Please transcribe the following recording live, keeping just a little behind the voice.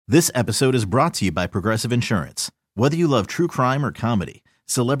This episode is brought to you by Progressive Insurance. Whether you love true crime or comedy,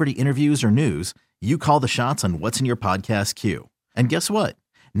 celebrity interviews or news, you call the shots on what's in your podcast queue. And guess what?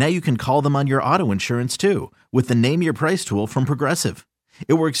 Now you can call them on your auto insurance too with the Name Your Price tool from Progressive.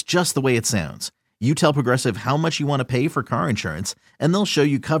 It works just the way it sounds. You tell Progressive how much you want to pay for car insurance, and they'll show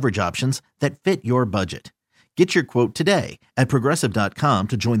you coverage options that fit your budget. Get your quote today at Progressive.com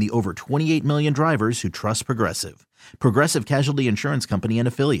to join the over 28 million drivers who trust Progressive. Progressive Casualty Insurance Company and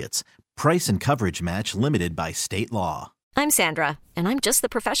Affiliates. Price and coverage match limited by state law. I'm Sandra, and I'm just the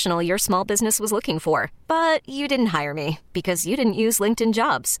professional your small business was looking for. But you didn't hire me because you didn't use LinkedIn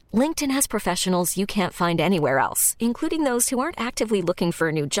Jobs. LinkedIn has professionals you can't find anywhere else, including those who aren't actively looking for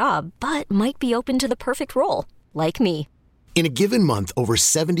a new job, but might be open to the perfect role, like me. In a given month, over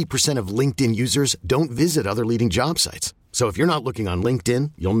 70% of LinkedIn users don't visit other leading job sites. So if you're not looking on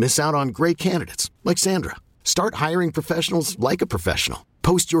LinkedIn, you'll miss out on great candidates like Sandra. Start hiring professionals like a professional.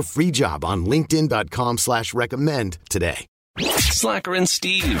 Post your free job on linkedin.com/recommend today. Slacker and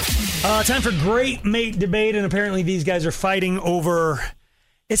Steve. Time for great mate debate, and apparently these guys are fighting over...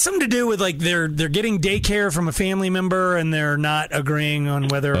 It's something to do with, like, they're getting daycare from a family member, and they're not agreeing on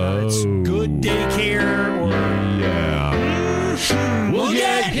whether or not it's good daycare or... Yeah. We'll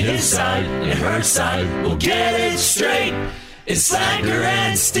get his side and her side. We'll get it straight. It's Slacker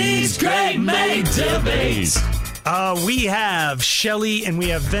and Steve's Great Mate Debate. We have Shelly and we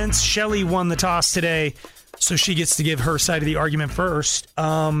have Vince. Shelly won the toss today, so she gets to give her side of the argument first.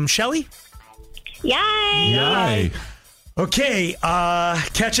 Shelly? Yay! Yay. Okay,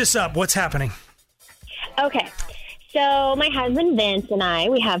 catch us up. What's happening? Okay, so my husband Vince and I,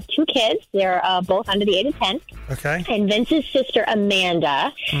 we have two kids. They're both under the age of 10. Okay. And Vince's sister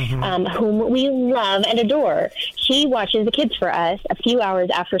Amanda, whom we love and adore, she watches the kids for us a few hours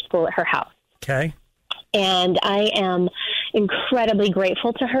after school at her house. Okay. And I am incredibly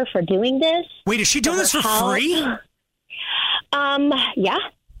grateful to her for doing this. Wait, is she doing this for free? Yeah.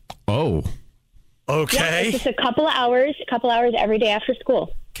 Oh. Okay. Yeah, it's just a couple hours every day after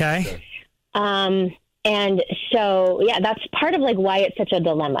school. Okay. And so, yeah, that's part of like why it's such a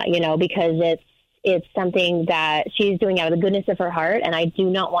dilemma, you know, because it's something that she's doing out of the goodness of her heart. And I do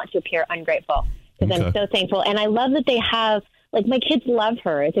not want to appear ungrateful because I'm so thankful. And I love that they have, like, my kids love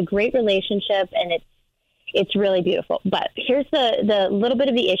her. It's a great relationship and it's really beautiful. But here's the little bit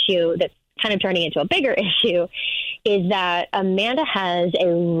of the issue that's kind of turning into a bigger issue is that Amanda has a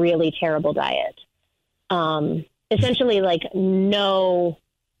really terrible diet. Essentially like no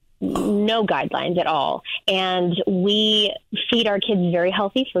guidelines at all. And we feed our kids very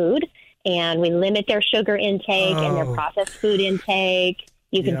healthy food and we limit their sugar intake and their processed food intake.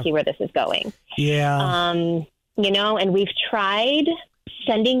 You can see where this is going. Yeah. You know, and we've tried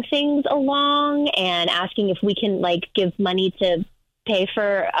sending things along and asking if we can like give money to pay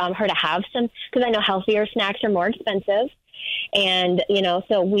for her to have some, because I know healthier snacks are more expensive. And, you know,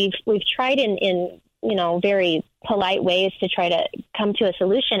 so we've tried in you know, very polite ways to try to come to a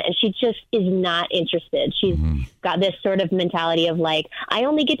solution. And she just is not interested. She's got this sort of mentality of like, I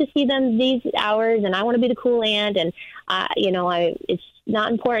only get to see them these hours and I want to be the cool aunt. And, you know, it's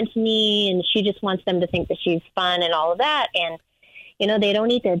not important to me. And she just wants them to think that she's fun and all of that. And, you know, they don't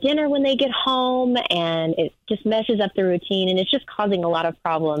eat their dinner when they get home and it just messes up the routine and it's just causing a lot of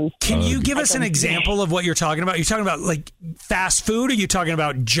problems. Can you give us an example of what you're talking about? Are you talking about like fast food? Are you talking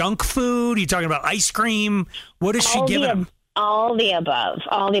about junk food? Are you talking about ice cream? What is she giving them? All the above.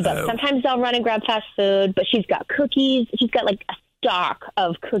 Sometimes they'll run and grab fast food, but she's got cookies. She's got like a stock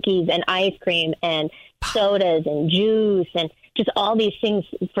of cookies and ice cream and sodas and juice and just all these things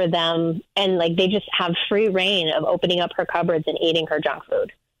for them. And like, they just have free reign of opening up her cupboards and eating her junk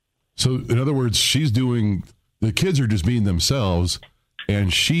food. So in other words, the kids are just being themselves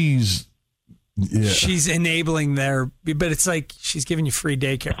and she's enabling but it's like she's giving you free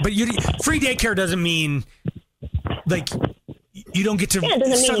daycare. But free daycare doesn't mean like you don't get to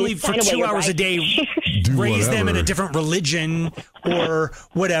suddenly for 2 hours a day raise them in a different religion or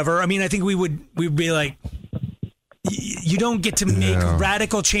whatever. I mean, I think we'd be like, you don't get to make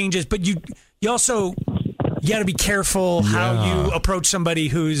radical changes, but you also got to be careful how you approach somebody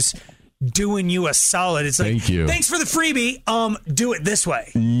who's doing you a solid. It's like, thanks for the freebie. Do it this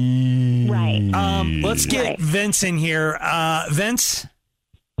way. Right. Let's get Vince in here. Vince?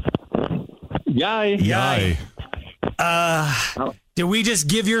 Yay. Did we just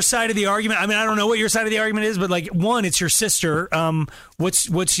give your side of the argument? I mean, I don't know what your side of the argument is, but like, one, it's your sister.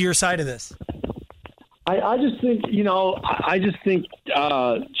 What's your side of this? I just think,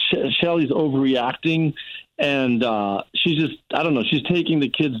 Shelly's overreacting, and she's just, I don't know, she's taking the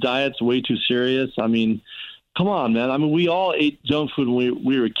kids' diets way too serious. I mean, come on, man. I mean, we all ate junk food when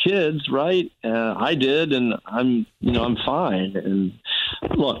we were kids, right? I did, and I'm fine. And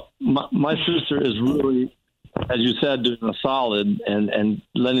look, my sister is really, as you said, doing a solid and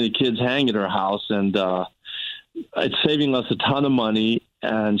letting the kids hang at her house, and it's saving us a ton of money.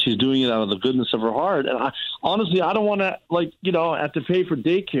 And she's doing it out of the goodness of her heart. And honestly, I don't want to have to pay for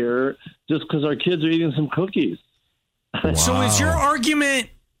daycare just because our kids are eating some cookies. Wow. So is your argument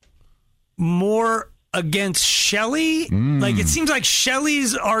more against Shelly? Like, it seems like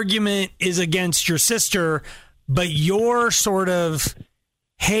Shelly's argument is against your sister, but you're sort of,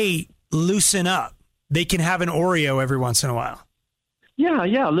 hey, loosen up. They can have an Oreo every once in a while.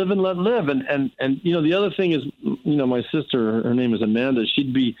 Yeah, live and let live. And the other thing is, my sister, her name is Amanda,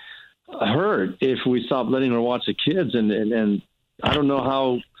 she'd be hurt if we stopped letting her watch the kids. And I don't know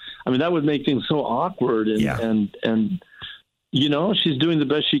how, that would make things so awkward. And she's doing the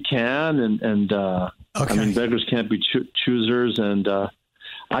best she can. And okay. Beggars can't be choosers. And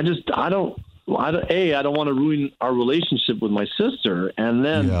I don't want to ruin our relationship with my sister, and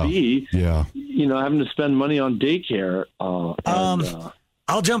then B, having to spend money on daycare.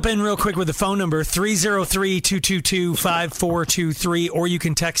 I'll jump in real quick with the phone number, 303-222-5423, or you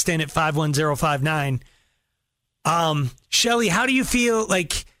can text in at 51059. Shelly, how do you feel?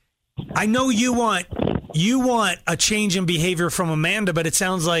 Like, I know you want a change in behavior from Amanda, but it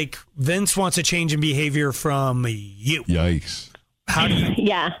sounds like Vince wants a change in behavior from you. Yikes. How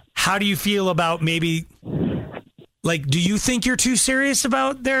do you feel about maybe, like, do you think you're too serious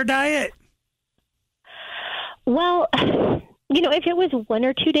about their diet? Well, if it was 1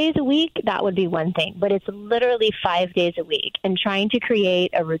 or 2 days a week, that would be one thing. But it's literally 5 days a week. And trying to create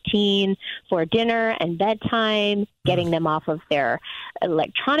a routine for dinner and bedtime, getting them off of their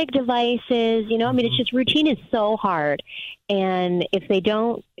electronic devices, it's just routine is so hard. And if we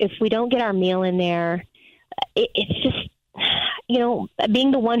don't get our meal in there, it's just,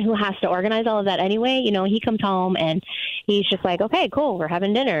 being the one who has to organize all of that anyway, he comes home and he's just like, okay, cool, we're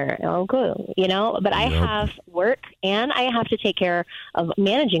having dinner. Oh, cool. But I have work and I have to take care of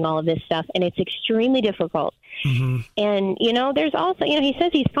managing all of this stuff. And it's extremely difficult. Mm-hmm. And, there's also, he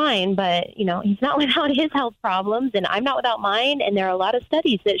says he's fine, but, he's not without his health problems and I'm not without mine. And there are a lot of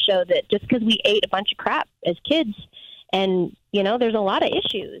studies that show that just because we ate a bunch of crap as kids, and, there's a lot of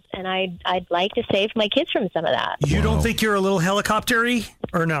issues, and I'd like to save my kids from some of that. You don't think you're a little helicopter-y,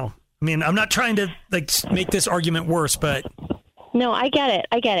 or no? I'm not trying to make this argument worse, but... No, I get it.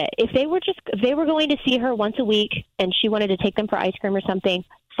 If they were going to see her once a week and she wanted to take them for ice cream or something,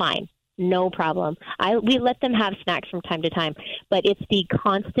 fine. No problem. We let them have snacks from time to time, but it's the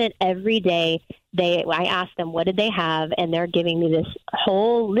constant every day. I ask them, what did they have? And they're giving me this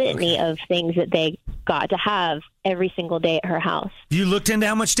whole litany of things that they got to have every single day at her house. You looked into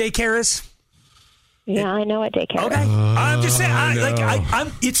how much daycare is? Yeah, I know what daycare is. Okay. I'm just saying,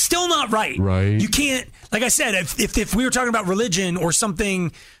 it's still not right. Right. You can't, like I said, if we were talking about religion or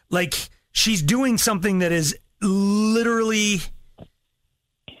something, like she's doing something that is literally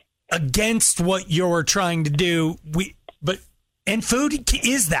against what you're trying to do, and food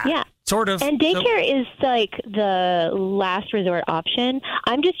is that. Yeah. Sort of. And daycare is like the last resort option.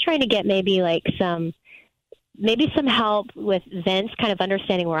 I'm just trying to get maybe some help with Vince kind of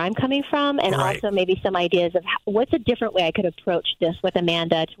understanding where I'm coming from, and also maybe some ideas of what's a different way I could approach this with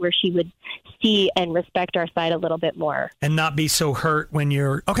Amanda to where she would see and respect our side a little bit more. And not be so hurt when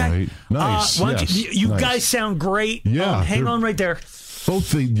you're... Okay. Right. Nice. You guys sound great. Yeah. Hang on right there.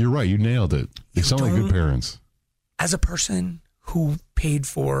 Both you're right. You nailed it. They sound like good parents. As a person who paid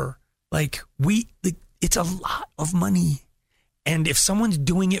for... it's a lot of money. And if someone's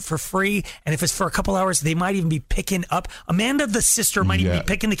doing it for free, and if it's for a couple hours, they might even be picking up. Amanda, the sister, might even be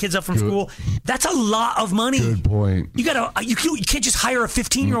picking the kids up from school. That's a lot of money. Good point. You can't just hire a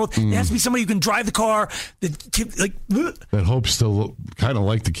 15-year-old. It has to be somebody who can drive the car. That hopes to kind of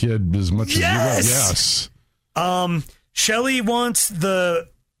like the kid as much as you want. Yes. Shelly wants the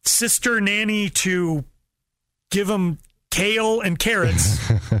sister nanny to give him kale and carrots.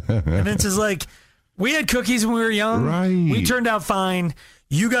 And Vince is like, we had cookies when we were young. Right. We turned out fine.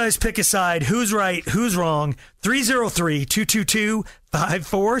 You guys pick a side. Who's right? Who's wrong?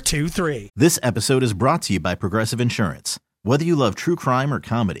 303-222-5423. This episode is brought to you by Progressive Insurance. Whether you love true crime or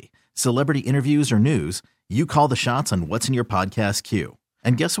comedy, celebrity interviews or news, you call the shots on what's in your podcast queue.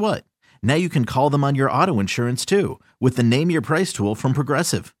 And guess what? Now you can call them on your auto insurance too with the Name Your Price tool from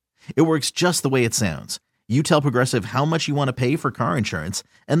Progressive. It works just the way it sounds. You tell Progressive how much you want to pay for car insurance,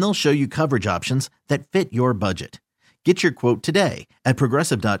 and they'll show you coverage options that fit your budget. Get your quote today at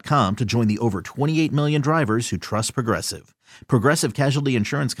Progressive.com to join the over 28 million drivers who trust Progressive. Progressive Casualty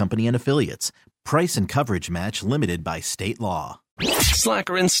Insurance Company and Affiliates. Price and coverage match limited by state law.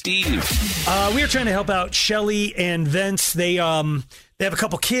 Slacker and Steve. We are trying to help out Shelly and Vince. They have a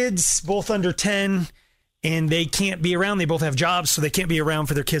couple kids, both under 10, and they can't be around. They both have jobs, so they can't be around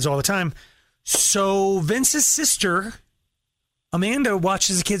for their kids all the time. So Vince's sister, Amanda,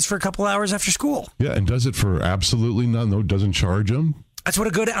 watches the kids for a couple hours after school. Yeah, and does it for absolutely none. No, doesn't charge them. That's what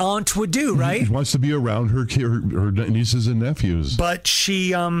a good aunt would do, right? She wants to be around her nieces and nephews. But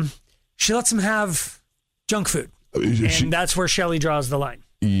she lets them have junk food. And that's where Shelly draws the line.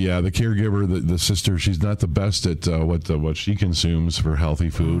 Yeah, the caregiver, the sister, she's not the best at what she consumes for healthy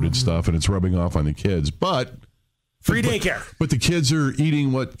food and stuff, and it's rubbing off on the kids. But free daycare. But the kids are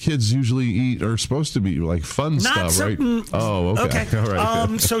eating what kids usually eat, are supposed to be, like fun stuff, right? Oh, okay. All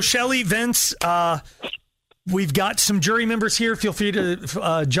right. So Shelly, Vince, we've got some jury members here. Feel free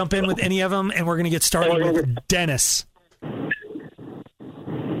to jump in with any of them, and we're going to get started with Dennis.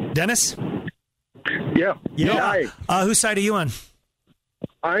 Dennis? Yeah. Hi. Whose side are you on?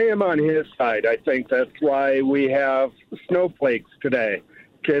 I am on his side. I think that's why we have snowflakes today.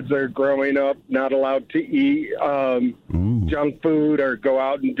 Kids are growing up not allowed to eat junk food or go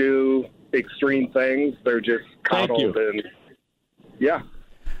out and do extreme things. They're just coddled.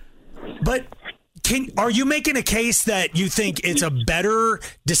 But are you making a case that you think it's a better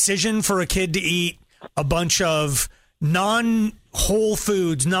decision for a kid to eat a bunch of non-whole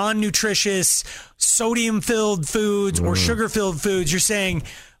foods, non-nutritious, sodium-filled foods or sugar-filled foods? You're saying,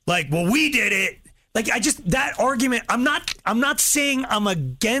 like, well, we did it. Like, that argument, I'm not saying I'm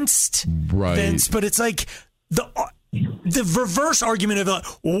against Vince, but it's like the reverse argument of like,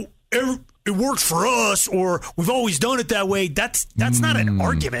 well, it works for us, or we've always done it that way. That's not an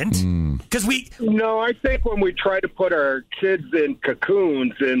argument, because No, I think when we try to put our kids in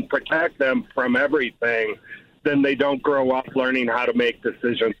cocoons and protect them from everything, then they don't grow up learning how to make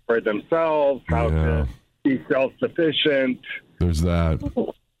decisions for themselves, how to be self-sufficient. There's that.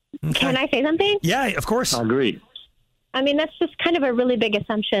 Okay. Can I say something? Yeah, of course. I agree. I mean, that's just kind of a really big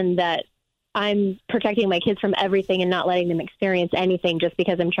assumption that I'm protecting my kids from everything and not letting them experience anything just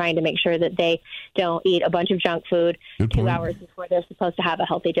because I'm trying to make sure that they don't eat a bunch of junk food 2 hours before they're supposed to have a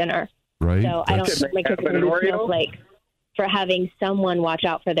healthy dinner. Right. So I don't think my kids are going to be snowflake for having someone watch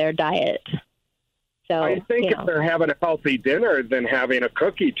out for their diet. So I think if they're having a healthy dinner, then having a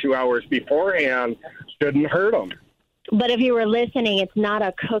cookie 2 hours beforehand shouldn't hurt them. But if you were listening, it's not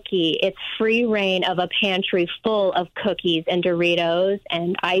a cookie. It's free reign of a pantry full of cookies and Doritos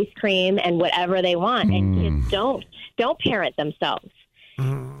and ice cream and whatever they want. And kids don't parent themselves.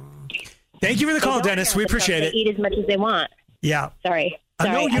 Thank you for the call, Dennis. We appreciate it. They eat as much as they want. Yeah. Sorry.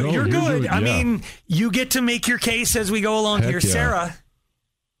 No, you're good. I mean, you get to make your case as we go along here. Sarah.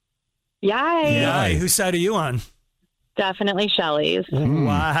 Yay. Whose side are you on? Definitely Shelly's.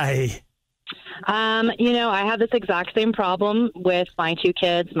 Why? I have this exact same problem with my two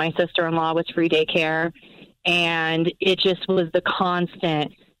kids. My sister-in-law was free daycare, and it just was the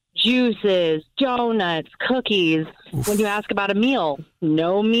constant juices, donuts, cookies. Oof. When you ask about a meal,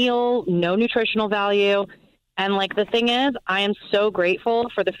 no nutritional value. And like the thing is, I am so grateful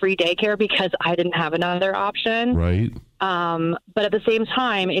for the free daycare because I didn't have another option. Right. But at the same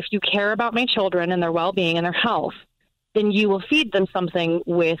time, if you care about my children and their well-being and their health, then you will feed them something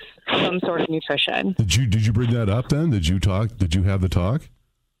with some sort of nutrition. Did you bring that up then? Did you talk? Did you have the talk?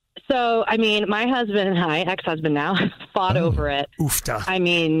 So, I mean, my husband and I, ex-husband now, fought over it. Oofta. I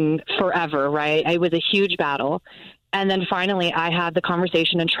mean, forever, right? It was a huge battle. And then finally I had the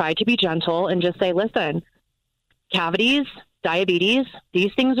conversation and tried to be gentle and just say, listen, cavities, diabetes,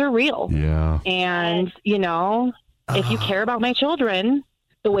 these things are real. Yeah. And, if you care about my children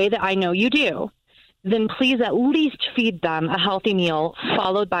the way that I know you do, then please at least feed them a healthy meal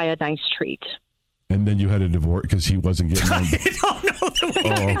followed by a nice treat. And then you had a divorce because he wasn't getting on. I don't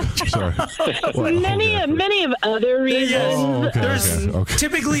know. Sorry. Many of other reasons. There's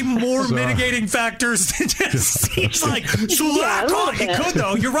typically more mitigating factors than just seems like. So it could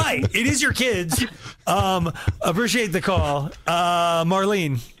though. You're right. It is your kids. Appreciate the call,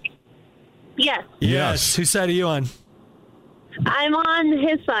 Marlene. Yes. Whose side are you on? I'm on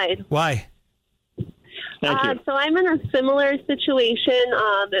his side. Why? Thank you. So I'm in a similar situation.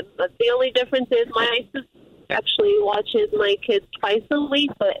 The only difference is my sister actually watches my kids twice a week,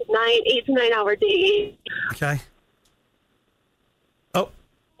 but 8 to 9 hour days. Okay. Oh.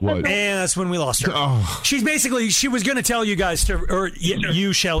 What? And that's when we lost her. Oh. She was going to tell you guys or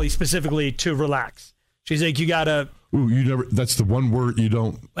you, Shelly, specifically to relax. She's like, you got to Ooh, you never. That's the one word you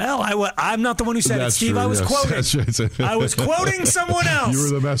don't. Well, I'm not the one who said it, Steve. True, I was quoting. That's right. I was quoting someone else. You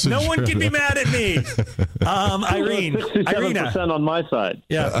were the messenger. No one can be mad at me. Irene. 67% on my side.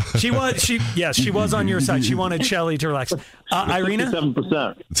 Yeah, she was on your side. She wanted Shelly to relax. Irina?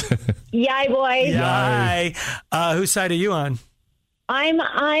 67%. Yay, boys. Yay. Whose side are you on? I'm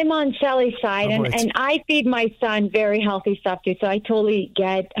on Shelly's side, and I feed my son very healthy stuff too, so I totally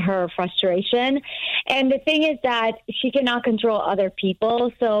get her frustration. And the thing is that she cannot control other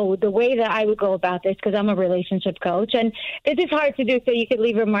people, so the way that I would go about this, because I'm a relationship coach, and this is hard to do, so you could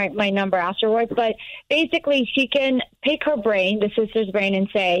leave her my number afterwards, but basically she can pick her brain, the sister's brain, and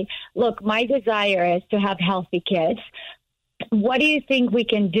say, look, my desire is to have healthy kids. What do you think we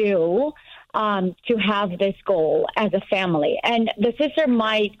can do to have this goal as a family? And the sister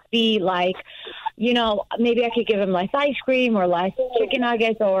might be like, maybe I could give him less ice cream or less chicken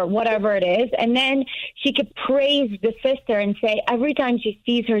nuggets or whatever it is. And then she could praise the sister and say every time she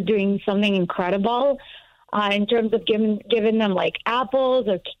sees her doing something incredible in terms of giving them like apples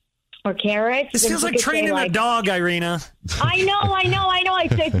or carrots. This feels like training a dog, Irina. I know.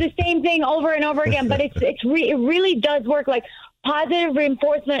 It's the same thing over and over again, but it really does work. Like, positive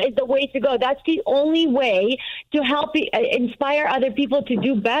reinforcement is the way to go. That's the only way to help inspire other people to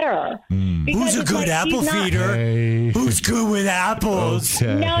do better. Who's a good apple feeder? Hey. Who's good with apples?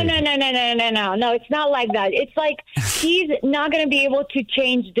 Okay. No. No, it's not like that. It's like she's not going to be able to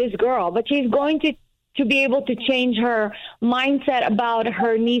change this girl, but she's going to be able to change her mindset about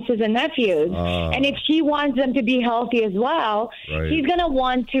her nieces and nephews. And if she wants them to be healthy as well, she's going to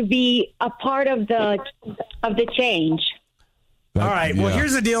want to be a part of the change. All right. Well,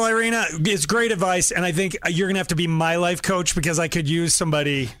 here's the deal, Irina. It's great advice, and I think you're going to have to be my life coach because I could use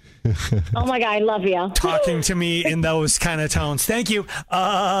somebody. Oh, my God. I love you. Talking to me in those kind of tones. Thank you.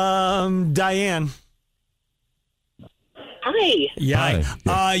 Diane. Hi. Yeah.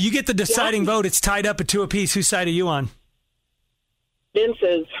 Hi. You get the deciding vote. It's tied up at 2 apiece. Whose side are you on?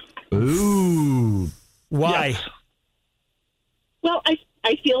 Vince's. Ooh. Why? Yes. Well,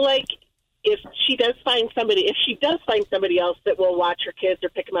 I feel like if she does find somebody else that will watch her kids or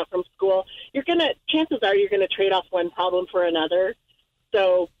pick them up from school, chances are you're going to trade off one problem for another.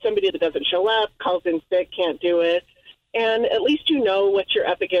 So somebody that doesn't show up, calls in sick, can't do it. And at least you know what you're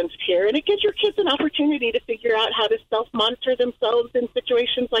up against here. And it gives your kids an opportunity to figure out how to self-monitor themselves in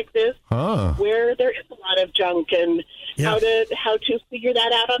situations like this, where there is a lot of junk, and how to figure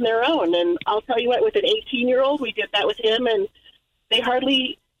that out on their own. And I'll tell you what, with an 18-year-old, we did that with him, and they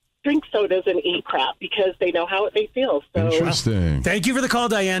hardly drink sodas and eat crap because they know how they feel. So, interesting. Thank you for the call,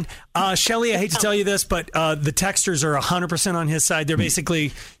 Diane. Shelly, I hate to tell you this, but the texters are 100% on his side. They're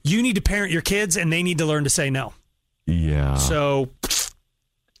basically, you need to parent your kids, and they need to learn to say no. Yeah. So.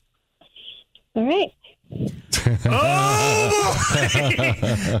 All right.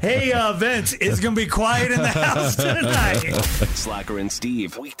 Hey, Vince, it's going to be quiet in the house tonight. Slacker and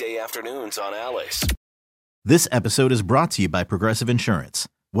Steve, weekday afternoons on Alice. This episode is brought to you by Progressive Insurance.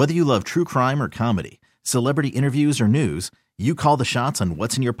 Whether you love true crime or comedy, celebrity interviews or news, you call the shots on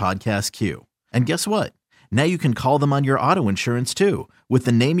what's in your podcast queue. And guess what? Now you can call them on your auto insurance too with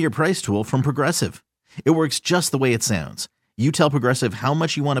the Name Your Price tool from Progressive. It works just the way it sounds. You tell Progressive how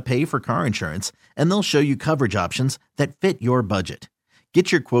much you want to pay for car insurance, and they'll show you coverage options that fit your budget.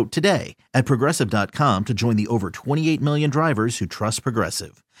 Get your quote today at Progressive.com to join the over 28 million drivers who trust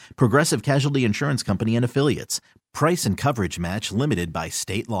Progressive. Progressive Casualty Insurance Company and Affiliates. Price and coverage match limited by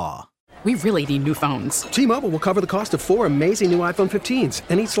state law. We really need new phones. T-Mobile will cover the cost of 4 amazing new iPhone 15s,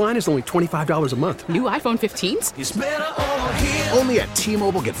 and each line is only $25 a month. New iPhone 15s? It's better over here. Only at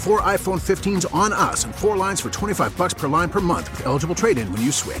T-Mobile, get 4 iPhone 15s on us and 4 lines for $25 per line per month with eligible trade-in when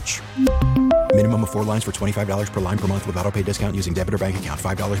you switch. Minimum of 4 lines for $25 per line per month with autopay discount using debit or bank account.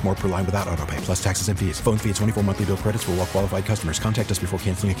 $5 more per line without autopay, plus taxes and fees. Phone fee at 24 monthly bill credits for well-qualified customers. Contact us before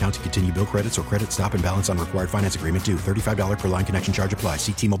canceling account to continue bill credits or credit stop and balance on required finance agreement due. $35 per line connection charge applies.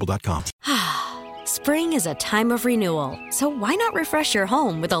 See T-Mobile.com. Spring is a time of renewal, so why not refresh your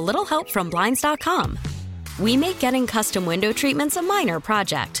home with a little help from Blinds.com? We make getting custom window treatments a minor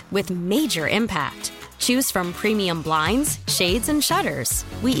project with major impact. Choose from premium blinds, shades, and shutters.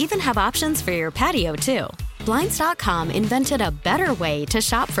 We even have options for your patio, too. Blinds.com invented a better way to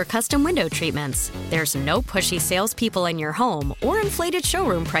shop for custom window treatments. There's no pushy salespeople in your home or inflated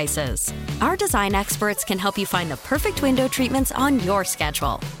showroom prices. Our design experts can help you find the perfect window treatments on your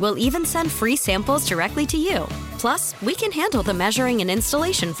schedule. We'll even send free samples directly to you. Plus, we can handle the measuring and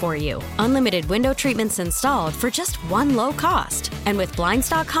installation for you. Unlimited window treatments installed for just one low cost. And with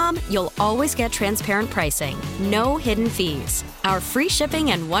Blinds.com, you'll always get transparent pricing. No hidden fees. Our free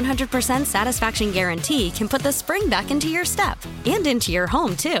shipping and 100% satisfaction guarantee can put the spring back into your step and into your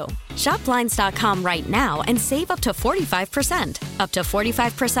home, too. Shop Blinds.com right now and save up to 45%. Up to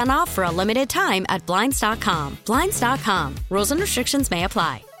 45% off for a limited time at Blinds.com. Blinds.com. Rules and restrictions may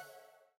apply.